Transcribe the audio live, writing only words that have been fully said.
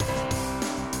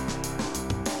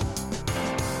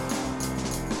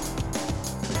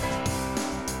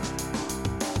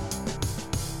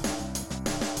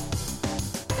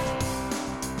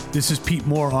This is Pete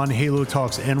Moore on Halo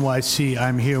Talks NYC.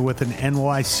 I'm here with an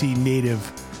NYC native,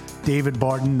 David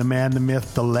Barton, the man, the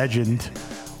myth, the legend.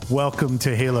 Welcome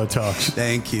to Halo Talks.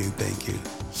 Thank you.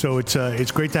 So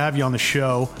it's great to have you on the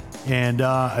show. And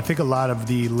I think a lot of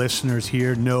the listeners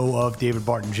here know of David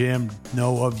Barton Gym,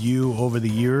 know of you over the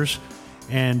years.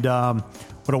 And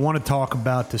what I want to talk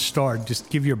about to start, just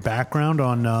give your background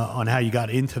on how you got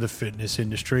into the fitness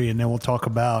industry. And then we'll talk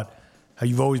about how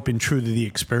you've always been true to the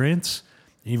experience.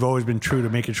 And you've always been true to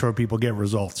making sure people get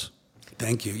results.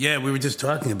 Thank you. Yeah, we were just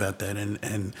talking about that.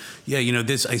 And yeah,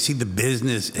 I see the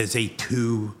business as a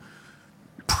two-pronged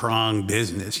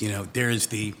business. There's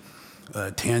the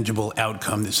tangible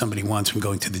outcome that somebody wants from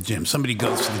going to the gym. Somebody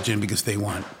goes to the gym because they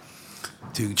want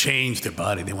to change their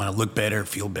body. They want to look better,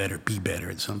 feel better, be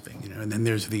better at something. And then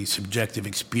there's the subjective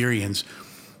experience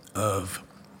of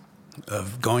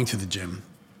going to the gym.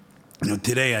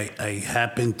 Today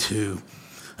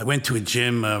I went to a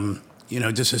gym,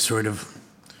 just a sort of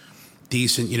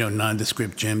decent,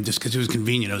 nondescript gym, just because it was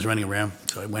convenient. I was running around,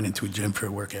 so I went into a gym for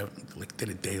a workout, did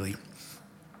it daily.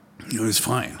 It was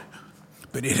fine,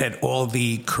 but it had all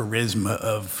the charisma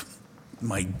of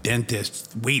my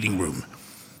dentist's waiting room.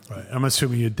 Right. I'm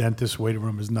assuming your dentist's waiting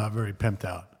room is not very pimped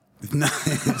out. No,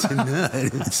 it's not.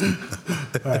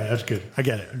 All right, that's good. I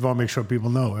get it. I want to make sure people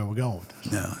know where we're going with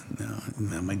this.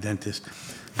 No, my dentist.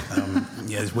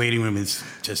 His waiting room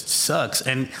just sucks.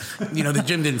 And the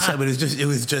gym didn't suck, but it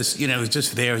was just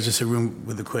there. It was just a room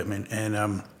with equipment.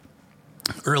 And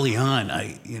early on,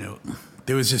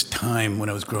 there was this time when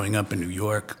I was growing up in New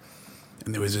York,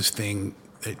 and there was this thing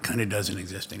that kind of doesn't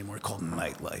exist anymore called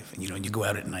nightlife. And you go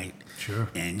out at night, sure,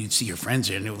 and you'd see your friends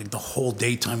there, and it was like the whole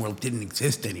daytime world didn't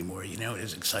exist anymore. It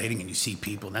was exciting, and you see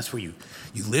people, and that's where you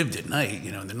lived at night.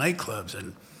 In the nightclubs,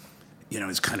 and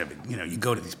it's kind of you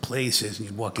go to these places, and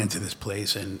you walk into this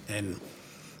place, and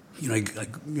I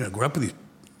grew up in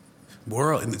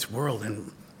this world,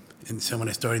 and so when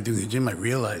I started doing the gym, I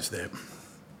realized that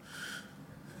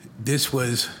this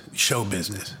was show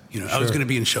business. Sure. I was going to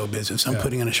be in show business. I'm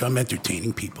putting on a show. I'm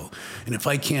entertaining people. And if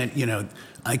I can't,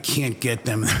 I can't get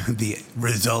them the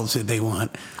results that they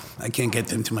want. I can't get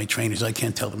them to my trainers. I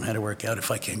can't tell them how to work out if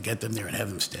I can't get them there and have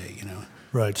them stay,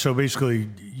 Right. So basically,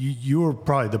 you were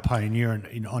probably the pioneer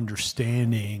in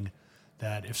understanding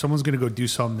that if someone's going to go do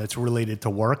something that's related to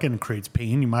work and creates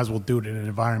pain, you might as well do it in an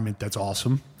environment that's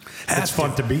awesome. It's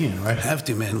fun to be in, right? Have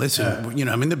to, man. Listen,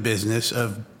 I'm in the business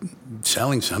of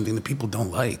selling something that people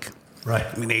don't like. Right.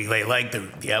 I mean, they like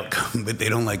the outcome, but they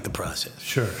don't like the process.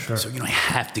 Sure. So, I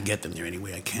have to get them there any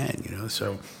way I can,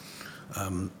 So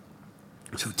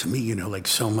to me,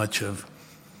 so much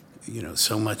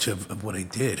of what I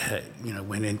did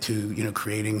went into,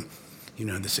 creating,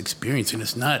 this experience. And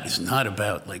it's not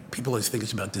about, people always think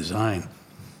it's about design.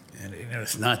 And,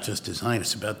 it's not just design.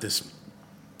 It's about this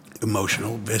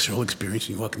emotional, visceral experience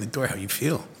when you walk in the door, how you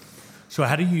feel. So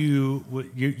how do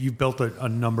you've built a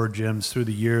number of gyms through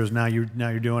the years. Now you're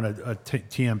doing a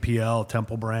TMPL,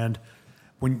 Temple brand.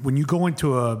 When you go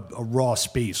into a raw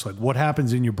space, what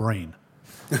happens in your brain?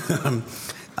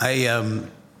 I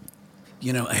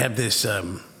have this, I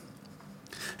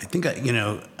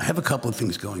have a couple of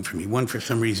things going for me. One, for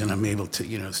some reason, I'm able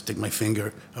to, stick my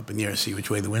finger up in the air, see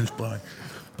which way the wind's blowing.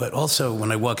 But also,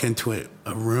 when I walk into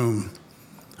a room,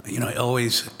 I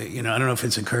always, I don't know if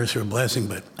it's a curse or a blessing,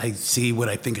 but I see what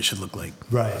I think it should look like.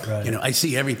 Right. I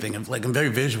see everything. I'm very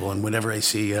visual, and whenever I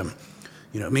see,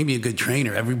 maybe a good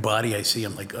trainer, every body I see,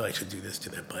 I'm like, oh, I should do this to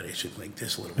that body. I should make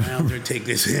this a little rounder, take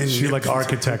this in. So you're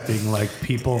architecting,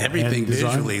 people, everything and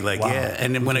design? visually, Wow. Yeah.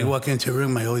 And then when I walk into a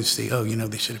room, I always see,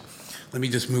 they should. Let me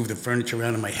just move the furniture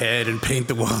around in my head and paint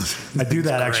the walls. I do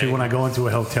that actually when I go into a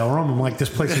hotel room. I'm like, this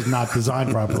place is not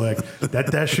designed properly.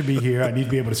 That should be here. I need to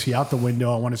be able to see out the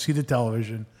window. I want to see the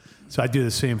television. So I do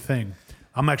the same thing.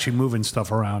 I'm actually moving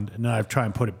stuff around, and then I try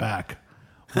and put it back.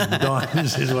 When I'm done,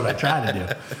 this is what I try to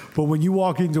do. But when you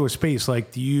walk into a space,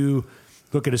 do you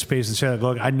look at a space and say,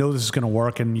 look, I know this is going to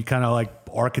work, and you kind of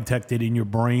architect it in your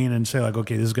brain and say,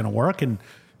 okay, this is going to work, and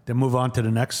then move on to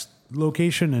the next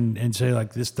location and say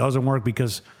this doesn't work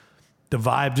because the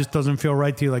vibe just doesn't feel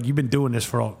right to you. You've been doing this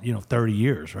for 30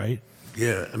 years, right?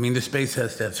 Yeah, I mean the space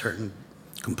has to have certain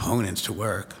components to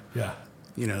work. Yeah,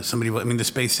 the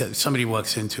space that somebody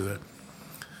walks into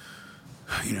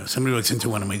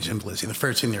one of my gym places. The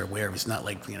first thing they're aware of is not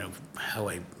how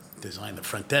I design the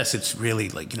front desk. It's really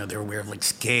they're aware of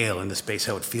scale in the space,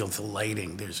 how it feels, the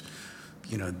lighting. There's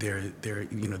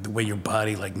the way your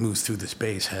body moves through the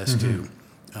space has to.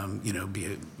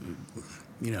 Be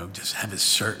just have a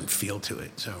certain feel to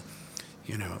it. So,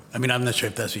 I'm not sure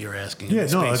if that's what you're asking. Yeah,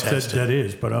 no, that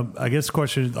is. But I guess the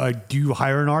question is, do you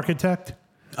hire an architect?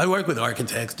 I work with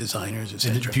architects, designers,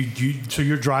 etc. So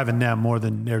you're driving them more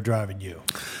than they're driving you?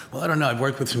 Well, I don't know. I've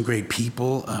worked with some great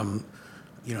people.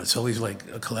 It's always like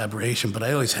a collaboration, but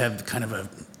I always have kind of a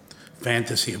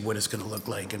fantasy of what it's going to look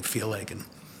like and feel like. And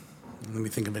let me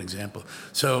think of an example.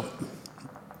 So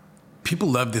people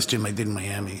love this gym I did in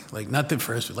Miami. Like, not the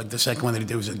first, but like the second one that I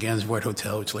did was at Gansevoort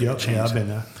Hotel, which later changed. Yeah, I've been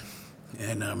there.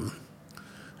 And I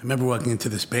remember walking into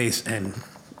the space and,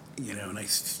 and I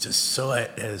just saw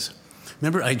it as,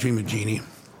 remember I Dream of Jeannie?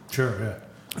 Sure, yeah.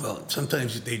 Well,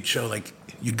 sometimes they'd show, like,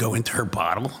 you'd go into her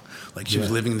bottle. Like, she was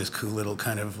living in this cool little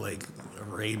kind of, like,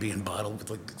 Arabian bottle with,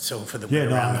 like, sofa that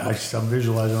went around. I'm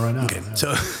visualizing right now. Okay, yeah.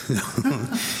 So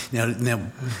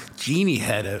now, Jeannie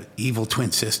had an evil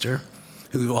twin sister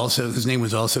whose name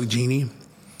was also Jeannie.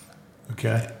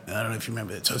 Okay. I don't know if you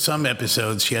remember it. So some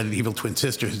episodes, she had an evil twin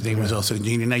sister whose name was also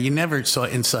Jeannie. Now, you never saw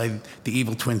inside the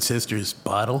evil twin sister's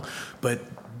bottle, but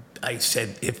I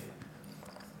said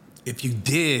if you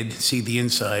did see the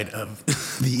inside of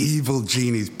the evil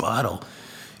Jeannie's bottle,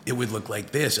 it would look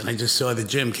like this. And I just saw the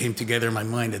gym came together in my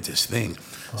mind at this thing.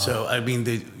 Wow. So, I mean,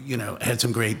 I had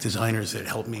some great designers that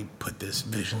helped me put this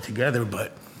vision together,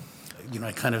 but,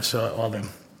 I kind of saw all them.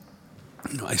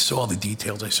 I saw the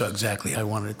details. I saw exactly how I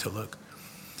wanted it to look.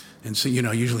 And so,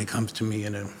 usually it comes to me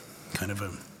in a kind of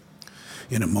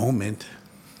in a moment.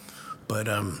 But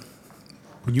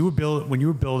when you were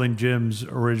building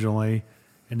gyms originally,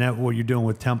 and that what you're doing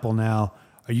with Temple now,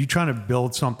 are you trying to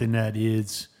build something that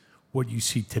is what you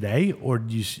see today, or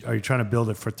are you trying to build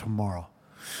it for tomorrow?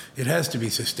 It has to be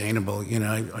sustainable.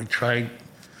 I try.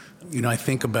 I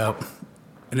think about,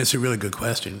 and it's a really good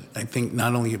question. I think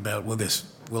not only about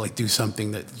will I do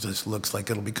something that just looks like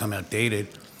it'll become outdated,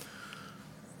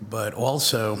 but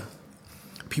also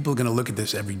people are going to look at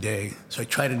this every day. So I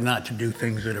try not to do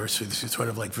things that are sort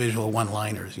of like visual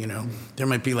one-liners. There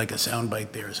might be like a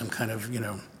soundbite there, some kind of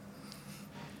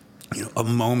a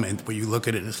moment where you look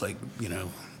at it and it's like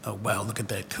oh wow, look at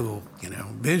that cool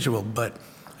visual. But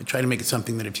I try to make it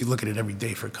something that if you look at it every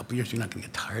day for a couple of years, you're not going to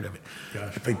get tired of it.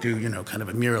 Gotcha. If I do kind of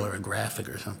a mural or a graphic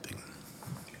or something.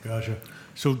 Gotcha.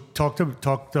 So talk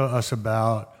to us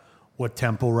about what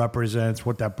Temple represents,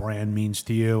 what that brand means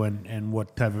to you, and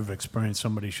what type of experience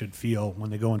somebody should feel when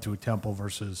they go into a Temple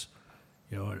versus,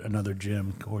 another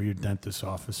gym or your dentist's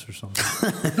office or something.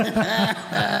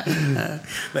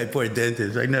 My poor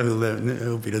dentist. I know I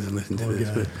hope he doesn't listen to this,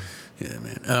 but yeah,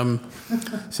 man.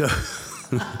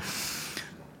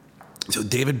 So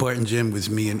David Barton Gym was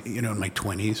me in my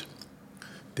 20s.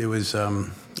 There was,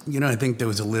 I think there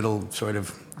was a little sort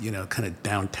of, kind of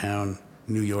downtown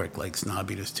New York like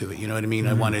snobbiness to it. You know what I mean?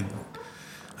 Mm-hmm.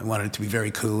 I wanted it to be very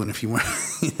cool, and if you weren't,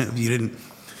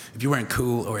 if you weren't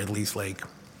cool, or at least like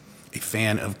a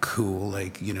fan of cool,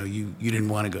 like you didn't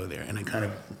want to go there. And I kind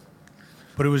of.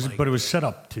 But it was set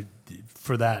up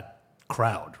for that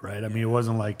crowd, right? I mean, it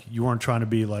wasn't like you weren't trying to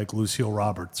be like Lucille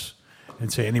Roberts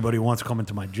and say anybody wants to come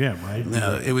into my gym, right?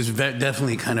 No, it was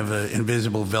definitely kind of an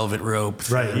invisible velvet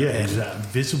rope. Right, yeah, exactly.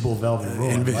 Visible velvet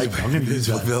rope.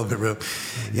 Invisible velvet rope.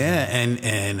 Yeah,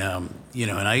 and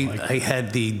I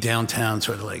had the downtown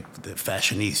sort of like the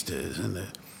fashionistas and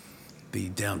the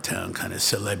downtown kind of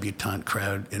celebutante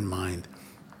crowd in mind.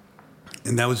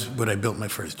 And that was what I built my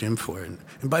first gym for. And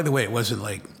by the way, it wasn't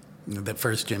like, that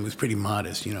first gym was pretty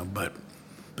modest,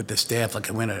 but the staff,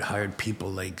 like I hired people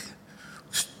like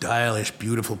stylish,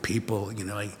 beautiful people.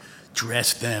 I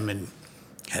dressed them and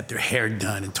had their hair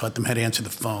done and taught them how to answer the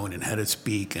phone and how to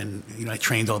speak. And, I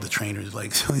trained all the trainers.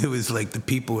 Like, so it was like the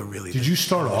people were really... Did you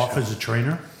start off as a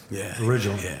trainer? Yeah.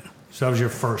 Originally? Yeah. So that was your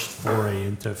first foray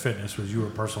into fitness, was you were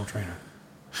a personal trainer?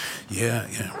 Yeah.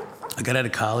 I got out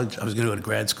of college. I was going to go to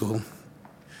grad school.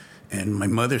 And my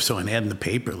mother saw an ad in the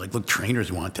paper, like, look,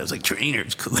 trainers want that. I was like,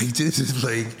 trainers? Like, this is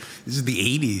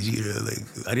the 80s,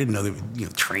 like, I didn't know there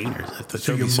were, trainers. I thought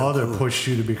so your mother pushed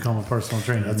you to become a personal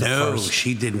trainer? That's no,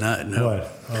 she did not, no.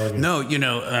 What? Oh, okay. No,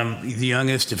 the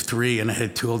youngest of three, and I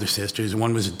had two older sisters, and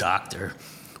one was a doctor.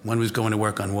 One was going to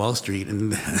work on Wall Street,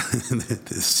 and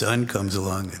the son comes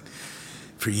along. And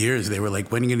for years, they were like,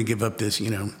 when are you going to give up this,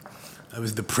 I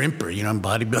was the primper, I'm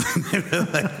bodybuilding. They were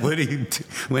like,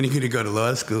 when are you going to go to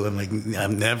law school? I'm like,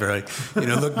 I'm never.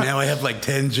 Look, now I have like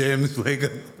 10 gyms.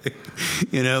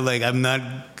 Like, I'm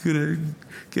not going to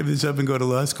give this up and go to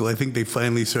law school. I think they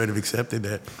finally sort of accepted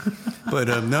that. But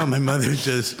no, my mother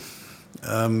just,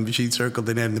 she circled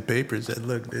it in the paper and said,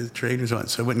 look, there's trainers on.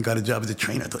 So I went and got a job as a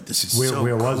trainer. I thought, this is so cool.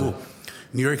 Where was it?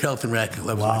 New York Health and Rec. That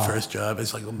was my first job.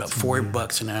 It's like about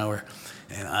 $4 an hour.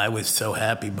 And I was so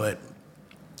happy, but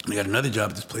I got another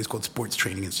job at this place called Sports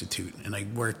Training Institute, and I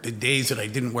worked the days that I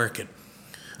didn't work at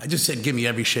I just said, give me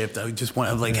every shift. I just want,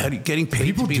 I'm like, how do you, getting paid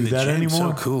People to be do in the that gym?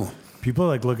 anymore? So cool. People are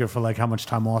like looking for like how much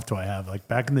time off do I have? Like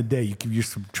back in the day, you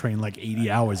used to train like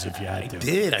 80 hours if you had to. I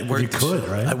did. I worked. You could,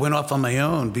 right? I went off on my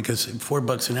own because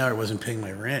 $4 an hour wasn't paying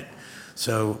my rent.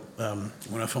 So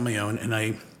went off on my own, and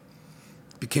I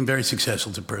became very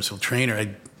successful as a personal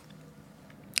trainer.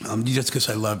 Just because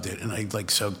I loved it, and I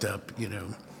like soaked up,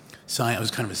 science. I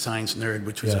was kind of a science nerd,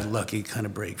 which was a lucky kind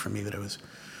of break for me that I was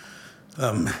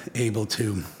able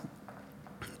to,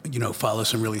 follow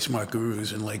some really smart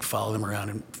gurus and like follow them around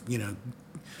and,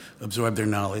 absorb their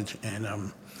knowledge.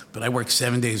 And, but I worked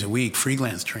 7 days a week,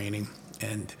 freelance training,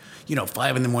 and,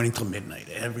 5 in the morning till midnight.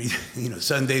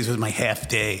 Sundays was my half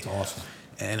day. That's awesome.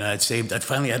 And I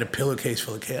finally had a pillowcase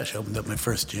full of cash. I opened up my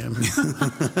first gym. That's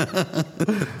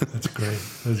great.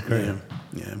 That's great.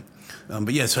 Yeah.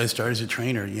 But yeah, so I started as a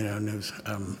trainer, and it was,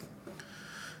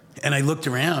 and I looked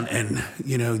around and,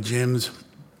 gyms,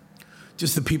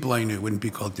 just the people I knew wouldn't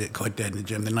be caught dead in the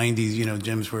gym. The 90s,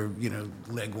 gyms were,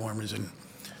 leg warmers and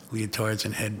leotards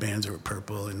and headbands that were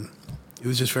purple. And it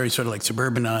was just very sort of like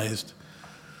suburbanized,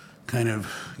 kind of,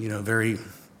 very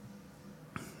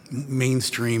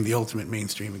mainstream, the ultimate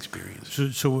mainstream experience.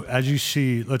 So as you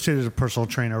see, let's say there's a personal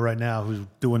trainer right now who's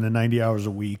doing the 90 hours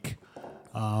a week,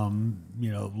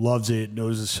 loves it,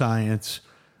 knows the science.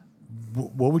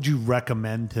 What would you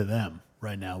recommend to them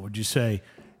right now? Would you say,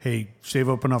 hey, save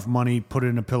up enough money, put it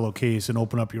in a pillowcase and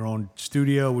open up your own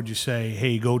studio? Would you say,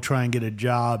 hey, go try and get a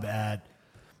job at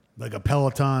like a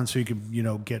Peloton so you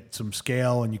can, get some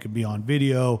scale and you can be on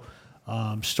video,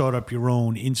 start up your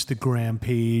own Instagram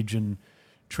page and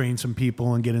train some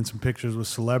people and get in some pictures with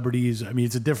celebrities? I mean,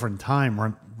 it's a different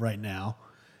time right now,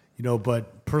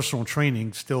 but personal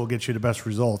training still gets you the best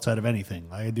results out of anything.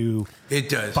 I do It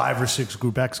does. 5 or 6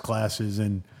 Group X classes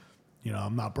and,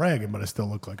 I'm not bragging, but I still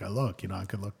look like I look. I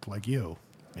could look like you.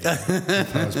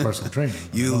 If I was personal training.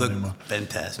 You look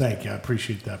fantastic. Thank you. I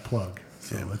appreciate that plug.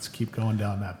 So let's keep going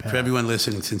down that path. For everyone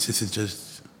listening, since this is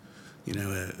just,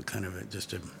 a kind of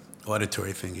just an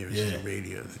auditory thing here, it's just a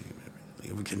radio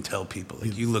thing. We can tell people,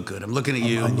 like, you look good. I'm looking at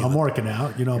you. I'm working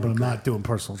out, but I'm not doing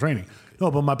personal training. No,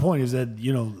 but my point is that,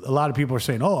 a lot of people are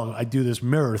saying, oh, I do this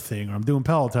mirror thing, or I'm doing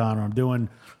Peloton, or I'm doing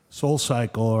Soul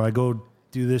Cycle, or I go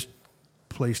do this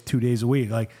place 2 days a week.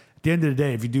 Like, at the end of the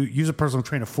day, if you use a personal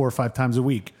trainer 4 or 5 times a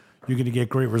week, you're going to get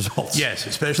great results. Yes,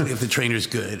 especially if the trainer's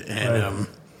good. And,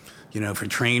 for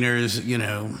trainers,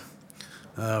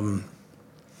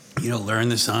 learn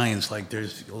the science. Like,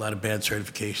 there's a lot of bad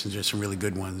certifications. There's some really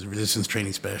good ones. Resistance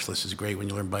training specialist is great when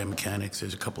you learn biomechanics.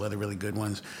 There's a couple other really good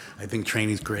ones. I think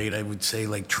training's great. I would say,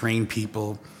 like, train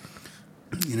people,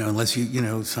 unless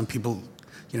some people,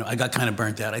 I got kind of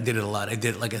burnt out. I did it a lot. I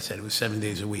did, like I said, it was 7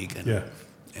 days a week.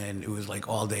 And it was like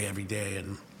all day, every day.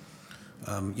 And,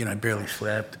 I barely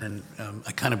slept. And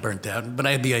I kind of burnt out. But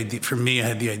I had the idea, I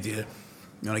had the idea,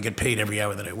 I get paid every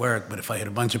hour that I work, but if I had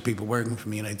a bunch of people working for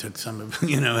me and I took some of,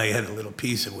 I had a little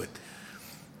piece of what,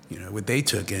 what they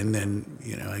took in, then,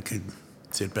 I could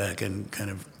sit back and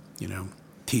kind of,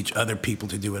 teach other people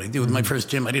to do what I do. With my first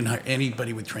gym, I didn't hire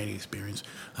anybody with training experience.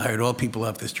 I hired all people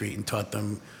off the street and taught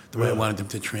them the way I wanted them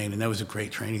to train, and that was a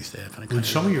great training staff. And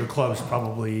some of your clubs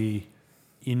probably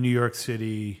in New York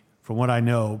City, from what I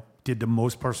know, did the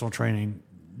most personal training,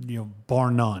 bar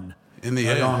none. In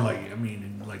the on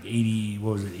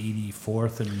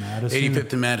 84th and Madison?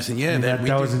 85th and Madison, yeah.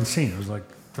 That was insane. It was like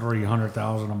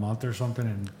 $300,000 a month or something.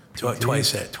 And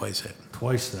twice that. Twice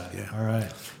that. Yeah. All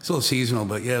right. It's a little seasonal,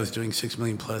 but yeah, I was doing $6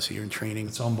 million plus a year in training.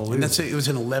 It's unbelievable. And it was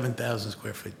an 11,000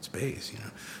 square foot space.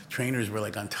 Trainers were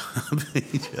like on top of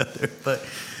each other. But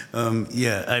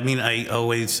I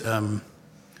always, I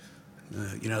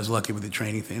was lucky with the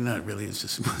training thing. Not really. It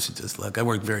wasn't just luck. I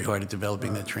worked very hard at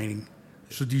developing that training.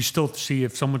 So do you still see,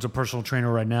 if someone's a personal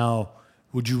trainer right now,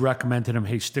 would you recommend to them,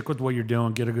 hey, stick with what you're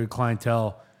doing, get a good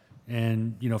clientele,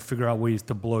 and figure out ways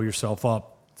to blow yourself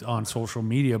up on social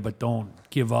media, but don't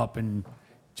give up and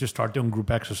just start doing group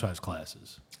exercise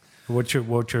classes? What's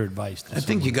your advice? I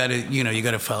think you got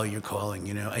to follow your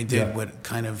calling. I did what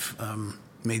kind of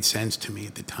made sense to me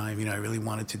at the time. I really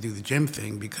wanted to do the gym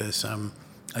thing because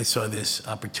I saw this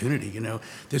opportunity.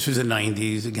 This was the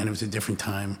 90s. Again, it was a different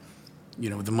time.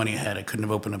 With the money I had, I couldn't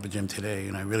have opened up a gym today,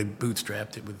 and I really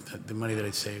bootstrapped it with the money that I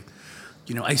saved.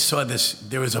 I saw this.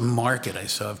 There was a market I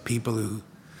saw of people who,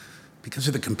 because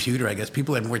of the computer, I guess,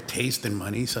 people had more taste than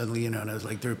money suddenly, and I was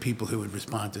like, there were people who would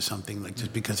respond to something like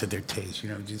just because of their taste,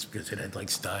 just because it had like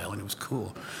style and it was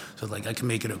cool. So like, I can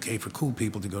make it okay for cool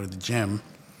people to go to the gym,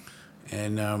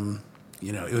 and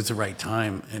it was the right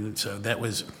time, and so that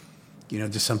was,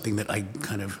 just something that I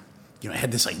kind of I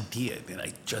had this idea that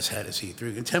I just had to see it through.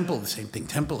 And Temple, the same thing.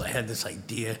 Temple, I had this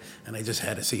idea and I just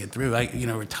had to see it through. I,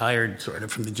 retired sort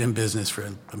of from the gym business for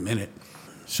a minute.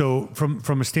 So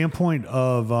from a standpoint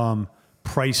of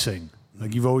pricing,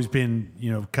 like you've always been,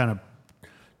 kind of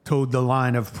towed the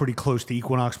line of pretty close to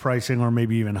Equinox pricing or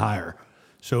maybe even higher.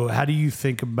 So how do you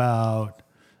think about,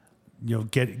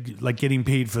 getting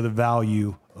paid for the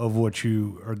value of what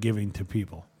you are giving to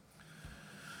people?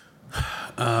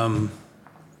 I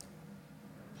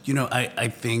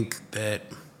think that,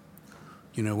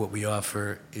 what we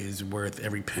offer is worth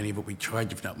every penny of what we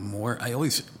charge, if not more.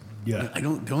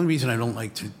 The only reason I don't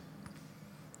like to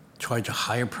charge a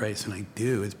higher price than I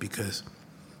do is because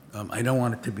I don't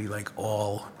want it to be like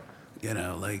all,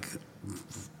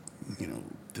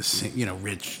 the same,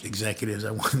 rich executives.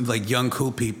 I want like young,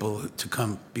 cool people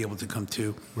to be able to come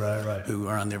too. Right. Who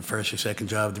are on their first or second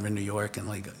job. They're in New York and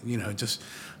just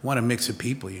want a mix of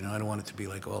people. I don't want it to be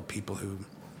like all people who,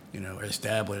 are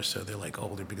established. So they're like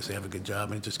older because they have a good job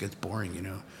and it just gets boring,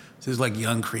 So there's like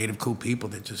young, creative, cool people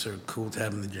that just are cool to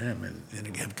have in the gym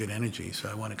and have good energy. So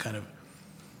I want to kind of,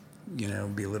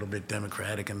 be a little bit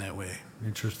democratic in that way.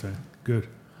 Interesting. Good.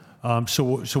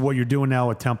 So what you're doing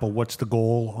now at Temple, what's the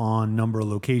goal on number of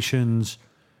locations?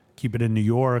 Keep it in New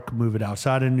York, move it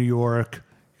outside of New York.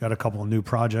 You got a couple of new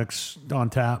projects on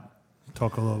tap.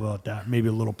 Talk a little about that. Maybe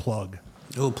a little plug.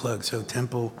 So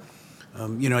Temple,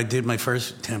 I did my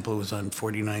first Temple. It was on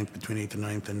 49th between 8th and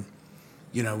 9th. And,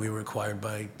 we were acquired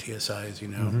by TSI, as you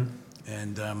know. Mm-hmm.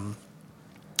 And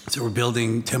so we're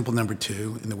building Temple number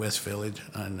 2 in the West Village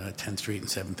on 10th Street and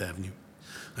 7th Avenue.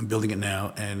 I'm building it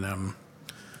now. And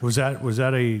Was that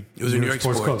a? It was a New York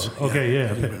Sports Club. Okay,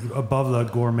 yeah. Above the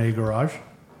Gourmet Garage.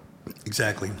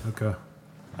 Exactly. Okay.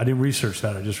 I didn't research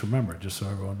that. I just remember it, just so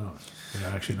everyone knows.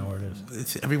 I actually know where it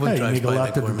is. Everyone drives by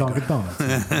that Gourmet Garage. You make a left at the Dunkin' Donuts,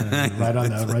 right on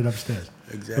that, right upstairs.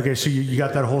 Exactly. Okay, so you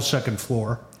got that whole second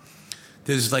floor.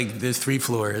 There's 3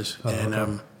 floors,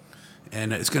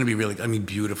 and it's going to be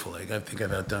beautiful. Like I think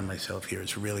I've outdone myself here.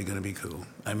 It's really going to be cool.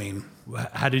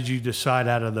 How did you decide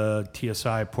out of the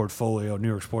TSI portfolio, New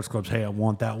York Sports Clubs, hey, I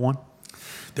want that one?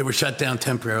 They were shut down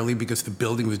temporarily because the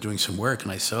building was doing some work,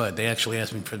 and I saw it. They actually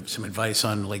asked me for some advice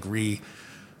on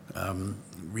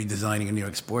redesigning a New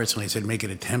York Sports, and I said, make it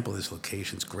a Temple. This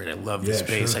location's great. I love the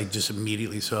space. Sure. I just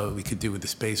immediately saw what we could do with the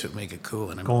space would make it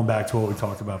cool. And going back to what we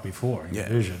talked about before, your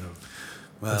vision of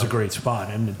that's a great spot,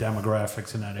 and the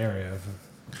demographics in that area.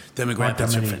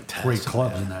 Demographics are fantastic. Great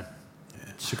clubs in that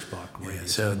 6-block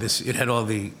radius. So it had all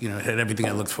it had everything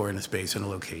I looked for in a space and a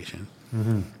location.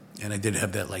 Mm-hmm. And I did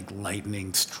have that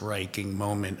lightning striking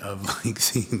moment of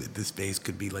seeing that the space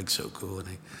could be so cool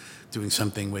and doing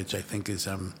something which I think is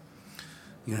I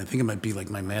think it might be like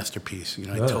my masterpiece.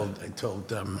 I told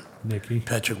Nikki,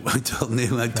 Patrick, I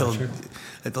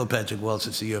told Patrick Walsh,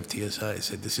 the CEO of TSI. I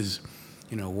said, this is.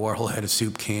 Warhol had his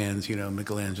soup cans.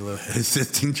 Michelangelo had his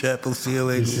Sistine Chapel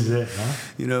ceiling. This is it,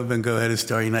 huh? Van Gogh had his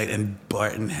Starry Night, and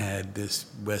Barton had this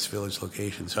West Village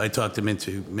location. So I talked him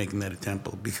into making that a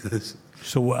Temple because.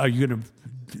 So are you gonna?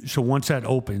 So once that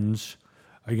opens,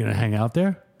 are you gonna hang out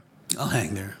there? I'll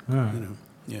hang there. All right.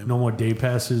 Yeah. No more day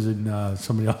passes in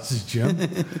somebody else's gym.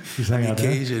 Just hang out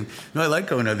occasion. There? No, I like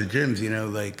going to other gyms.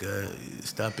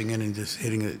 Stopping in and just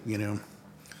hitting it.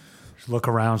 Just look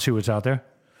around, see what's out there.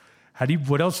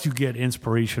 What else do you get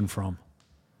inspiration from?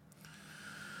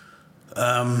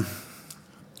 I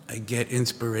get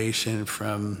inspiration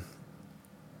from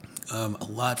a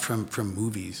lot from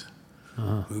movies.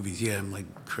 Uh-huh. Movies, yeah. I'm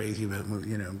crazy about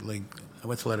movies. I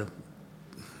watch a lot of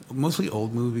mostly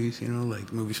old movies.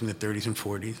 Movies from the 30s and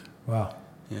 40s. Wow.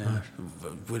 Yeah. Nice.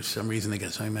 For some reason, they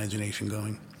get my imagination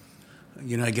going.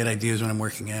 I get ideas when I'm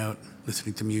working out,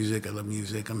 listening to music. I love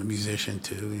music. I'm a musician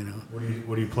too.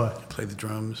 What do you play? I play the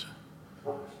drums.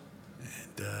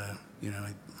 And do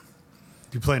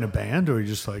you play in a band, or are you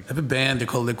just I have a band. They're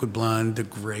called Liquid Blonde. They're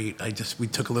great. We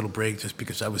took a little break just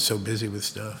because I was so busy with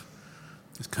stuff.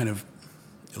 It's kind of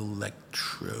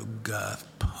electro goth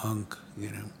punk,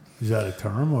 Is that a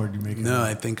term, or do you make it? No,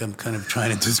 I think I'm kind of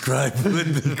trying to describe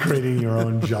it. Creating your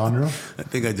own genre? I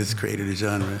think I just created a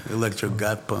genre, electro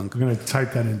goth punk. I'm going to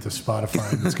type that into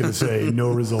Spotify, and it's going to say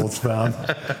no results found.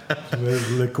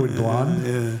 Liquid Blonde?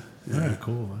 Yeah. Yeah,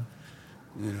 cool, man.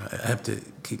 I have to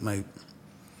keep my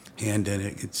hand in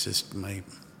it. It's just my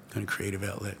kind of creative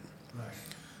outlet. Right.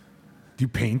 Do you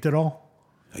paint at all?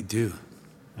 I do.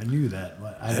 I knew that.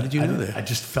 How did you know that? I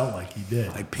just felt like you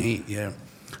did. I paint, yeah.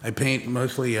 I paint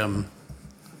mostly, I'm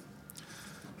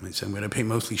going to paint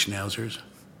mostly schnauzers.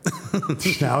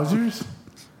 Schnauzers?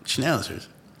 Schnauzers.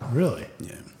 Really?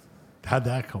 Yeah. How'd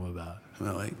that come about?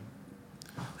 Well,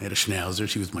 I had a Schnauzer.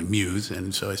 She was my muse,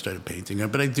 and so I started painting her.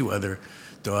 But I do other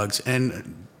dogs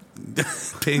and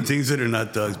paintings that are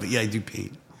not dogs. But yeah, I do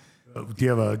paint. Do you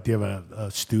have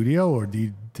a studio, or do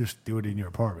you just do it in your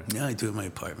apartment? Yeah, I do it in my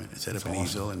apartment. I set up an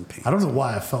easel and paint. I don't know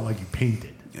why I felt like you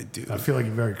painted. I do. I feel like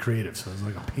you're very creative, so there's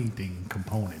like a painting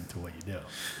component to what you do.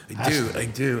 I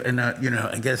do. And,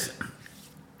 I guess,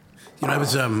 I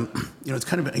was, it's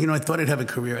kind of, I thought I'd have a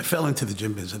career. I fell into the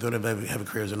gym business. I thought I'd have a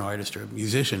career as an artist or a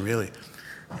musician, really.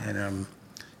 And,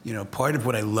 part of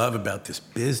what I love about this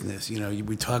business,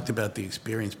 we talked about the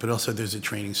experience, but also there's a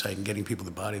training site and getting people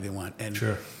the body they want. And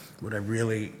sure. What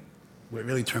really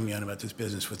turned me on about this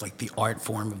business was like the art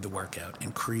form of the workout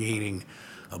and creating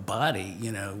a body,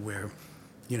 where,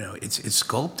 it's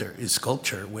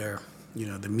sculpture where,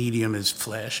 the medium is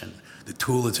flesh and the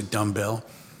tool is a dumbbell.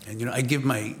 And, I give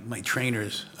my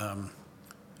trainers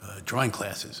drawing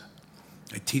classes.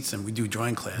 I teach them. We do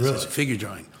drawing classes, really? Figure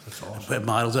drawing. That's awesome. I put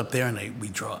models up there and we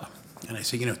draw. And I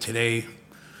say, today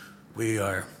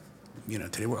we're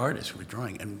artists. We're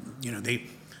drawing. And,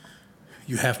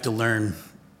 you have to learn,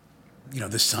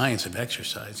 the science of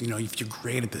exercise. If you're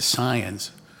great at the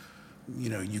science,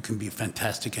 you can be a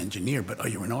fantastic engineer, but are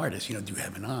you an artist? Do you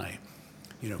have an eye?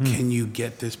 Can you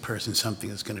get this person something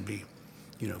that's going to be,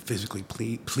 physically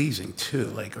pleasing too?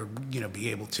 Like, or, be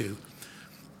able to,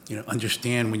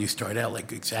 understand when you start out,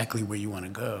 like exactly where you want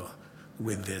to go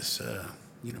with this,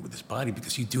 with this body,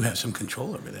 because you do have some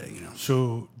control over that,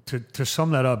 So to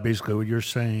sum that up, basically what you're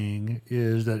saying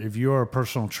is that if you're a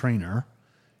personal trainer,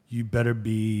 you better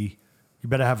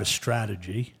have a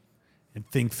strategy and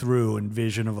think through and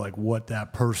vision of like what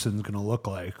that person's going to look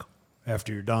like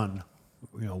after you're done,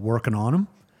 working on them.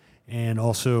 And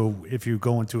also, if you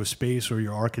go into a space or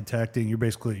you're architecting, you're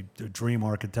basically a dream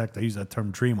architect. I use that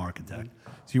term, dream architect.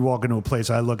 So you walk into a place,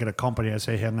 I look at a company, I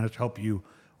say, hey, I'm going to help you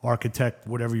architect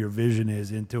whatever your vision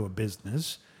is into a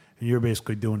business. And you're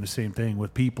basically doing the same thing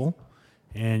with people.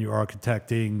 And you're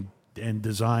architecting and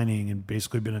designing and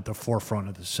basically been at the forefront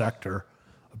of the sector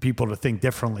of people to think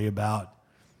differently about,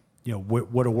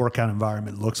 what a workout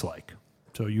environment looks like.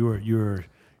 So you're a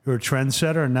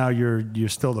trendsetter, and now you're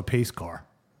still the pace car.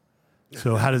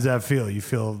 So how does that feel? You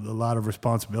feel a lot of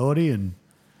responsibility and.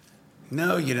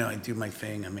 No, I do my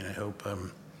thing. I mean, I hope,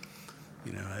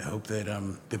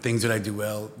 that the things that I do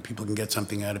well, people can get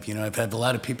something out of. I've had a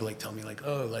lot of people tell me I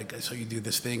saw you do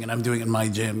this thing, and I'm doing it in my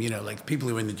gym. People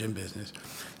who are in the gym business.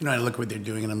 I look at what they're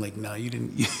doing, and I'm like, no, you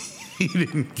didn't. You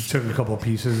didn't. You took a couple of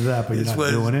pieces of that, but you're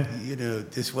not doing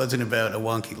it. This wasn't about a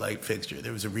wonky light fixture.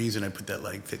 There was a reason I put that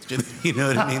light fixture. You know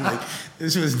what I mean?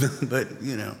 This was, but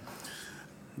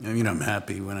I'm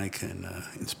happy when I can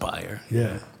inspire.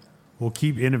 Yeah. Well,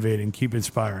 keep innovating, keep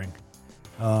inspiring,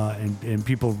 and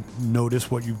people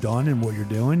notice what you've done and what you're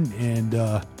doing, and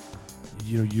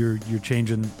you're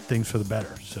changing things for the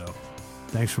better. So,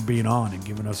 thanks for being on and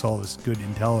giving us all this good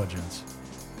intelligence.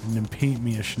 And then paint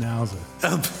me a Schnauzer.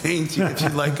 I'll paint you if you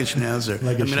like a Schnauzer.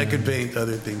 I could paint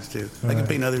other things too. I could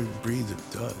paint other breeds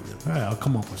of dog. All right, I'll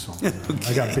come up with something.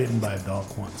 Okay. I got bitten by a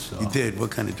dog once. So. You did?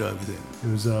 What kind of dog was it? It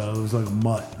was like a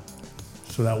mutt,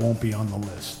 so that won't be on the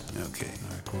list. Okay.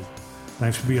 All right, cool.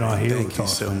 Thanks for being on Halo Thank Talk. you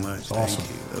so man. much. It's awesome.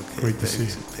 Thank you. Okay. Great to see you.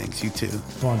 Thanks. You too.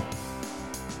 Fun.